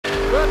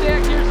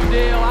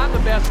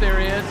best there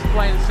is,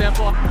 plain and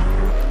simple.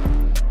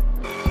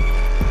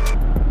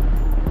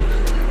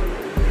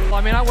 Well,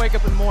 I mean, I wake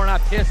up in the morning, I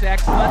piss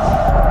excellence.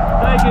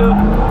 Thank you.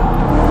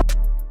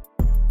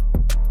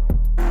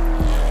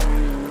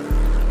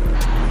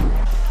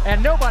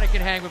 And nobody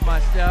can hang with my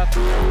stuff.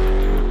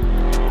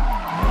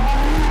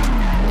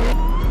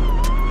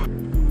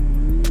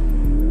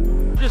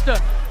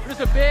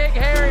 Just a big,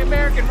 hairy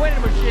American winning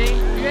machine.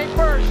 If you ain't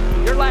first,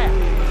 you're last.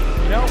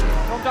 You know what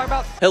I'm talking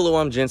about? Hello,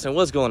 I'm Jensen.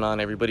 What's going on,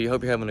 everybody?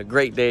 Hope you're having a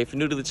great day. If you're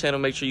new to the channel,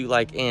 make sure you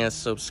like and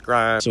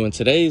subscribe. So in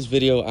today's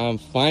video, I'm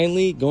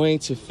finally going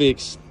to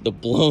fix the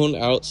blown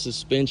out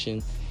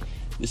suspension.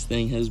 This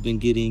thing has been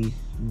getting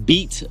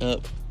beat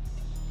up,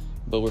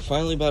 but we're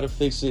finally about to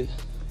fix it.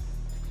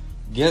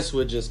 Guess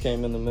what just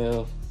came in the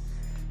mail?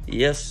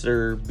 Yes,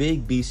 sir.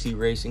 Big BC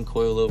Racing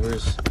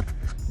coilovers.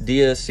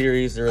 DS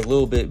series. They're a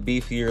little bit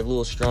beefier, a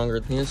little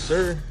stronger. Yes,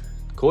 sir.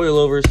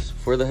 Coilovers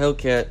for the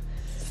Hellcat.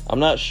 I'm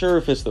not sure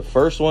if it's the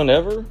first one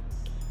ever.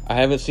 I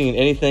haven't seen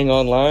anything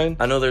online.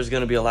 I know there's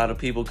going to be a lot of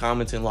people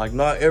commenting like,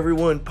 not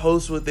everyone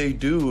posts what they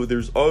do.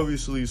 There's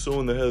obviously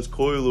someone that has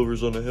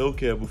coilovers on a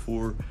Hellcat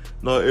before.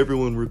 Not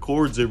everyone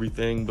records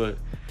everything, but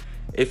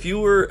if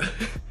you were to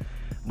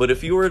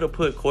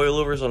put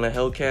coilovers on a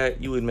Hellcat,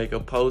 you would make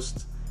a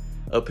post,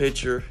 a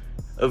picture,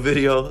 a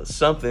video,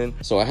 something.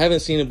 So I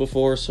haven't seen it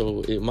before,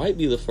 so it might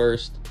be the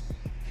first.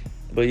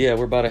 But yeah,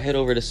 we're about to head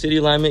over to City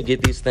Alignment,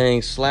 get these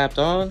things slapped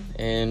on,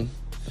 and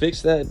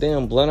fix that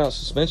damn blown out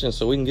suspension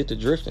so we can get to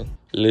drifting.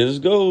 Let's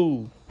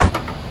go.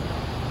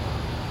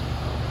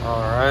 All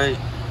right,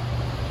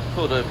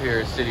 pulled up here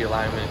at City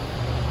Alignment.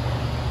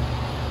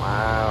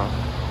 Wow.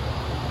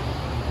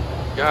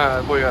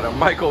 God, boy, got a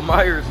Michael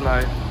Myers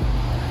knife.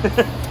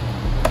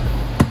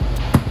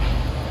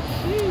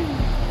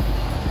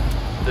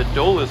 The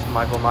duelist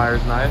Michael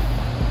Myers knife.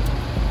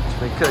 Just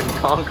been cutting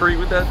concrete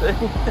with that thing.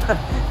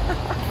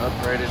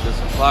 Upgraded the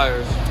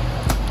suppliers.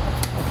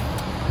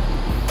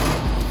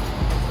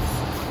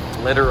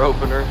 Letter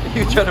opener.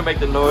 You trying to make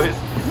the noise?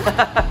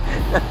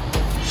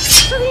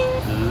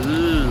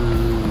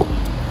 Ooh.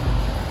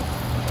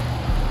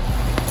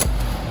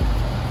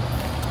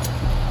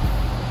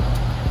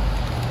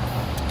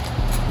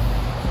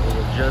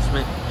 Little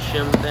adjustment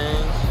shim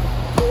things.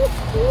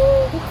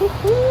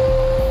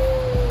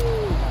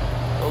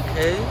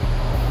 Okay,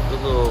 the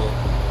little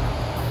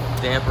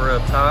damper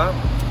up top.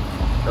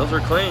 Those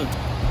are clean.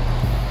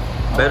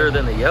 Better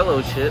than the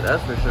yellow shit,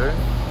 that's for sure.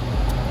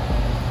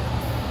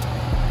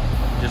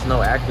 Just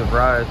no active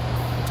ride.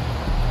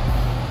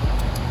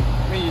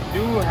 I mean, you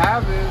do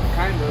have it,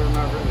 kind of,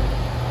 not really.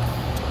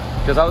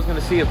 Because I was going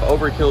to see if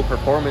Overkill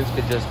Performance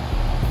could just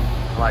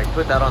like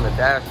put that on the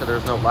dash so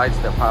there's no lights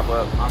that pop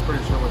up. I'm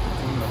pretty sure with the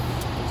tune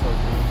it's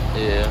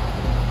okay. Yeah.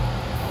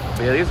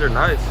 But yeah, these are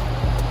nice.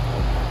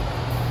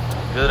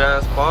 Good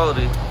ass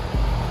quality.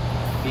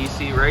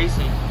 BC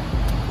Racing.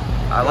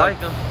 I like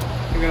them.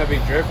 If you're gonna be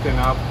drifting,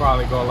 I'll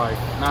probably go like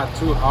not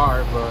too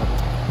hard, but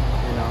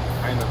you know,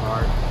 kind of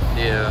hard.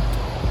 Yeah.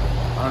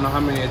 I don't know how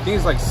many. I think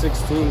it's like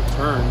 16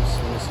 turns.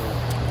 Let me see.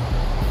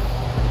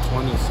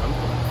 20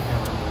 something. I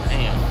can't remember.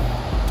 Damn.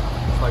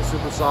 It's like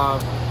super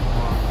soft.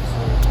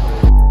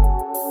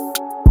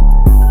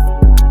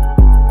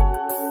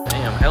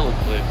 Damn, hella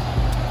clicks.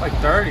 Like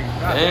 30.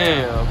 God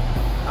Damn.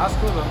 That's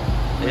cool though.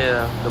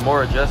 Yeah, the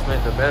more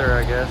adjustment, the better,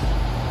 I guess.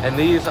 And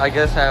these, I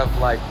guess, have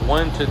like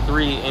 1 to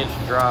 3 inch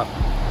drop.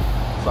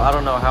 So I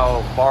don't know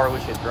how far we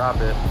should drop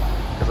it,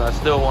 because I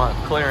still want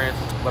clearance,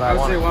 but I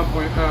want say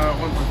 1.5.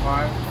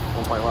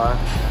 1.5.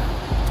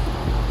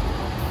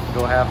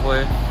 Go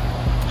halfway,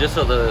 just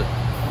so the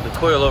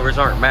coilovers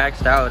aren't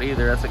maxed out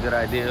either. That's a good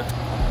idea.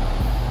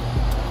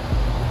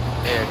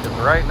 Yeah, because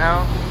right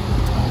now,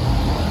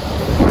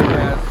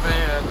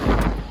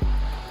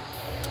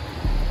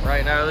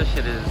 right now this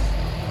shit is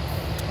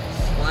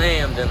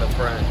slammed in the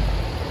front.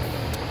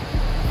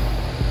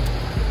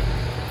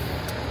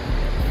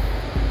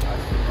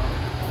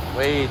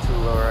 Way too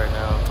low right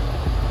now.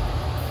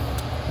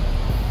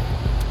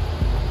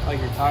 Like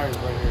your tires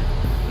right here.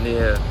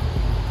 Yeah.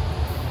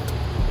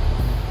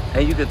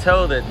 And you could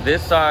tell that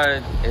this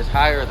side is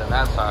higher than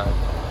that side.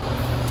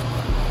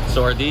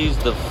 So are these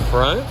the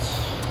fronts?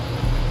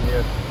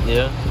 Yeah.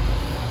 Yeah.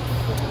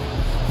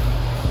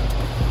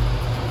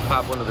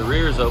 Pop one of the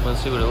rears open,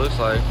 see what it looks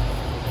like.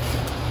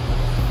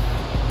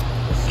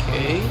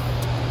 Okay.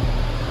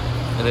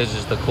 And this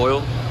is the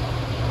coil?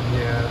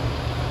 Yeah.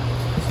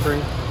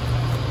 Spring.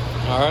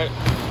 All right.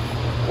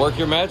 Work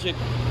your magic.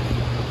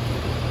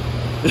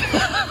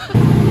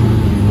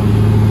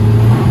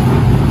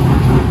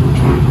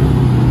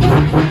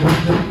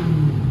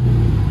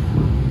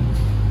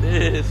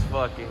 This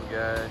fucking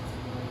guy.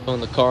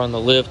 On the car on the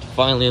lift,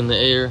 finally in the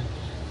air.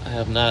 I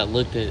have not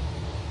looked at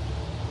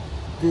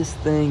this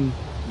thing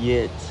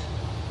yet.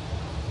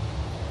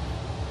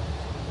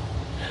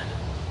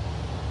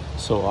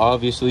 So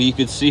obviously you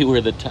could see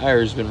where the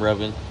tire's been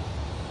rubbing.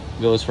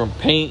 Goes from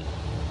paint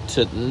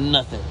to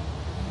nothing.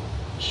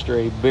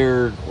 Straight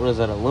bare, what is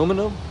that,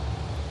 aluminum?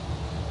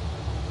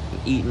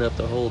 Eating up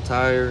the whole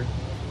tire.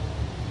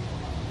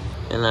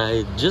 And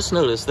I just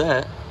noticed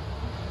that.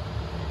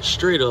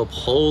 Straight up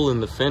hole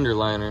in the fender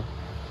liner.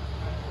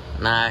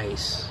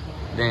 Nice.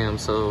 Damn,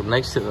 so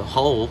next to the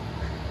hole,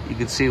 you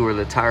can see where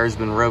the tire's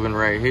been rubbing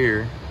right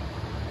here.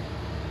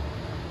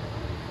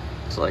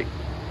 It's like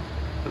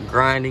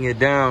grinding it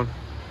down.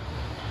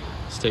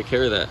 Let's take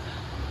care of that.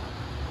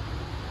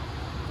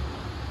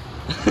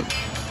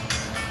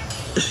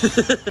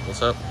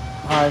 What's up?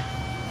 Hi.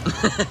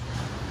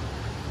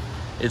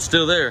 It's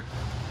still there.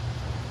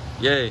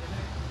 Yay.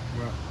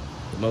 Bro.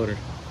 The motor.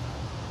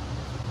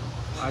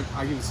 I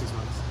give you 6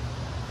 months.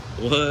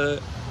 What?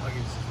 I'll give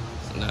you 6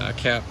 months. Nah,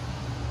 cap.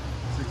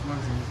 6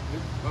 months.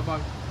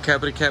 Bye-bye.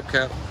 Cappity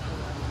cap.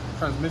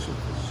 Transmission.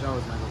 The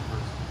shower's not go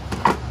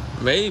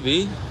first.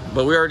 Maybe,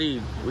 but we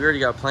already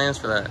got plans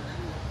for that.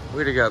 We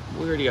already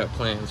got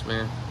plans,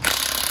 man.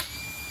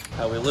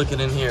 How we looking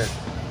in here?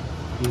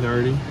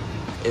 Nerdy.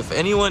 If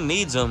anyone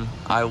needs them,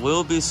 I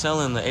will be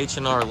selling the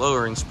H&R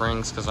lowering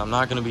springs because I'm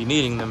not going to be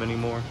needing them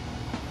anymore.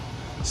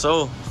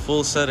 So,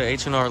 full set of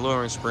H&R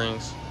lowering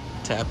springs.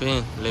 Tap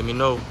in, let me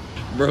know.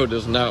 Bro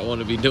does not want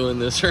to be doing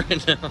this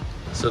right now.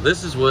 So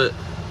this is what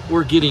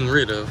we're getting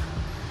rid of,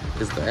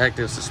 is the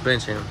active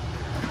suspension.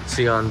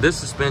 See, on this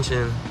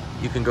suspension,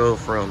 you can go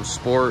from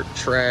sport,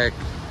 track,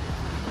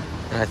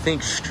 and I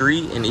think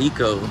street and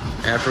eco.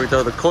 After we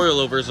throw the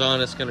coilovers on,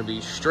 it's gonna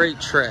be straight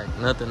track,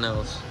 nothing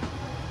else.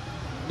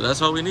 But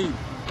that's all we need.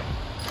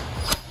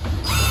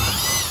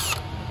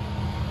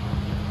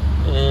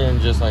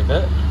 And just like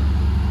that,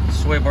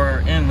 sway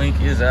bar end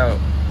link is out.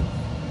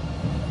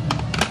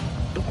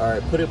 All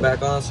right, put it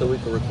back on so we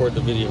can record the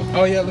video.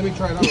 Oh yeah, let me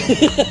try it out.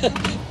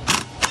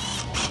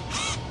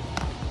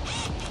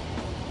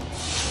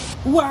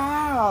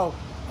 Wow!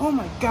 Oh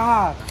my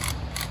god!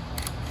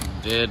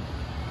 Dead.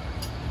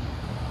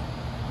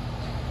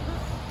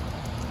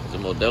 Is it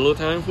Modelo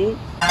time, fool?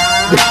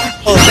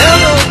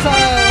 Modelo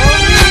time,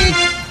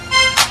 homie!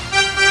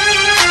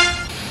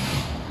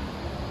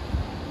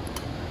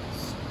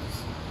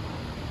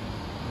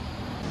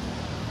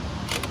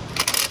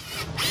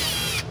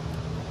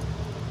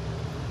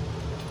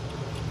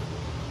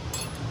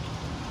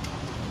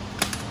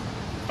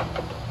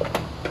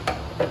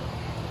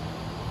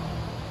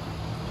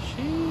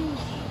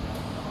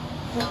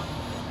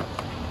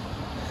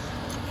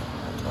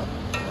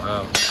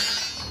 Wow.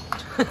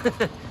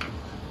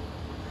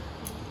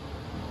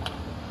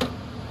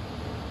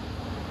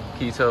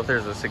 Can you tell if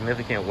there's a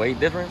significant weight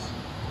difference?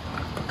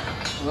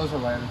 Those are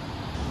lighter.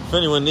 If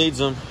anyone needs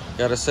them,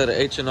 got a set of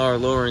H&R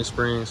lowering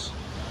springs.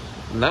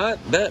 Not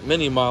that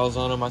many miles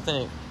on them, I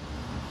think.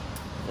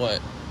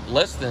 What?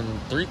 Less than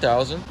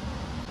 3,000.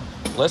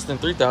 Less than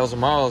 3,000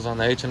 miles on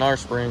the H&R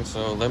springs,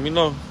 so let me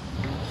know.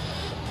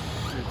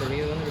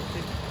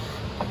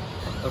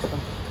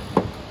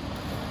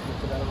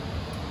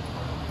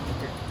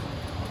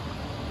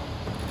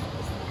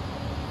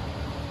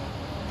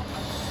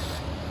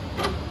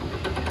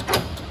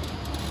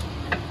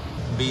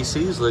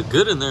 BCs look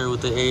good in there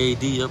with the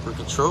AAD upper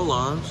control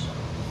arms.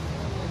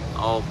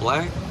 All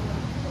black.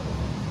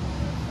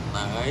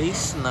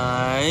 Nice,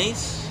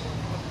 nice.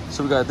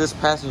 So we got this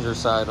passenger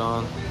side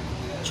on.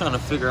 Trying to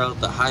figure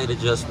out the height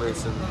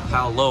adjustments and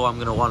how low I'm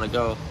gonna want to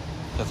go.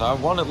 Because I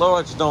want it low,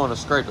 I just don't want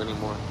to scrape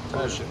anymore.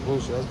 Bullshit,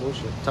 that's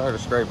bullshit. Tired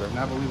of scraping.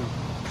 Not believe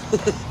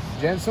him.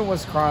 Jensen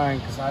was crying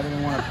because I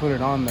didn't want to put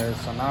it on there,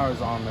 so now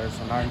it's on there,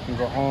 so now he can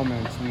go home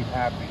and sleep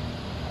happy.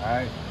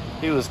 Alright?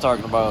 He was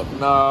talking about,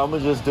 nah, I'm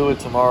gonna just do it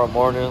tomorrow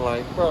morning.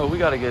 Like, bro, we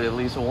gotta get at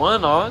least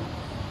one on.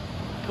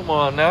 Come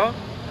on now.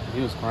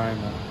 He was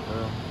crying though.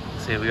 Bro.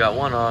 See, we got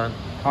one on.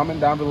 Comment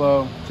down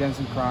below,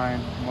 Jensen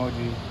crying,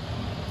 emoji.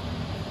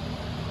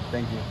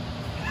 Thank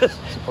you.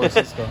 Support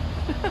Cisco.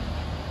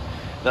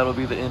 That'll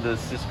be the end of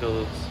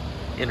Cisco's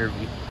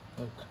interview.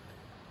 Look.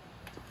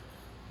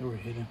 They were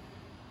hidden.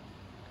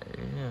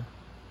 Yeah.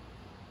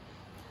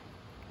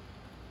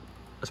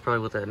 That's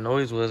probably what that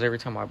noise was every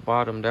time I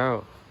bottomed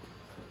out.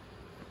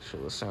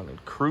 Shit was sounding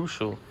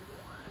crucial.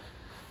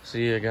 So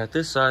yeah, I got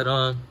this side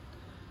on.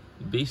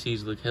 The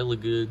BCs look hella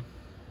good.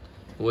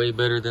 Way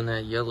better than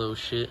that yellow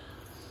shit.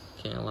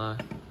 Can't lie.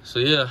 So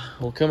yeah,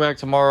 we'll come back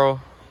tomorrow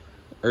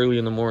early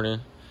in the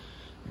morning.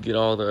 Get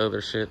all the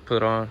other shit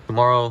put on.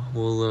 Tomorrow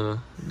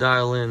we'll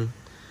dial in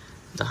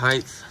the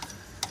height.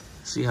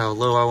 See how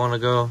low I want to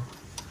go.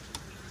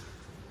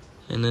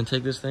 And then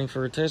take this thing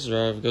for a test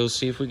drive. Go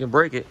see if we can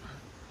break it.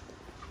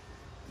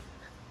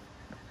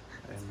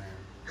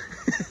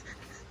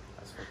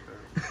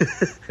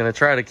 Gonna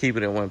try to keep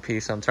it in one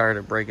piece. I'm tired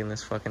of breaking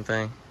this fucking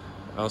thing.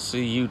 I'll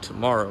see you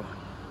tomorrow.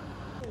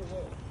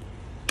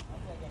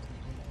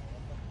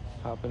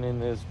 Hopping in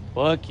this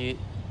bucket.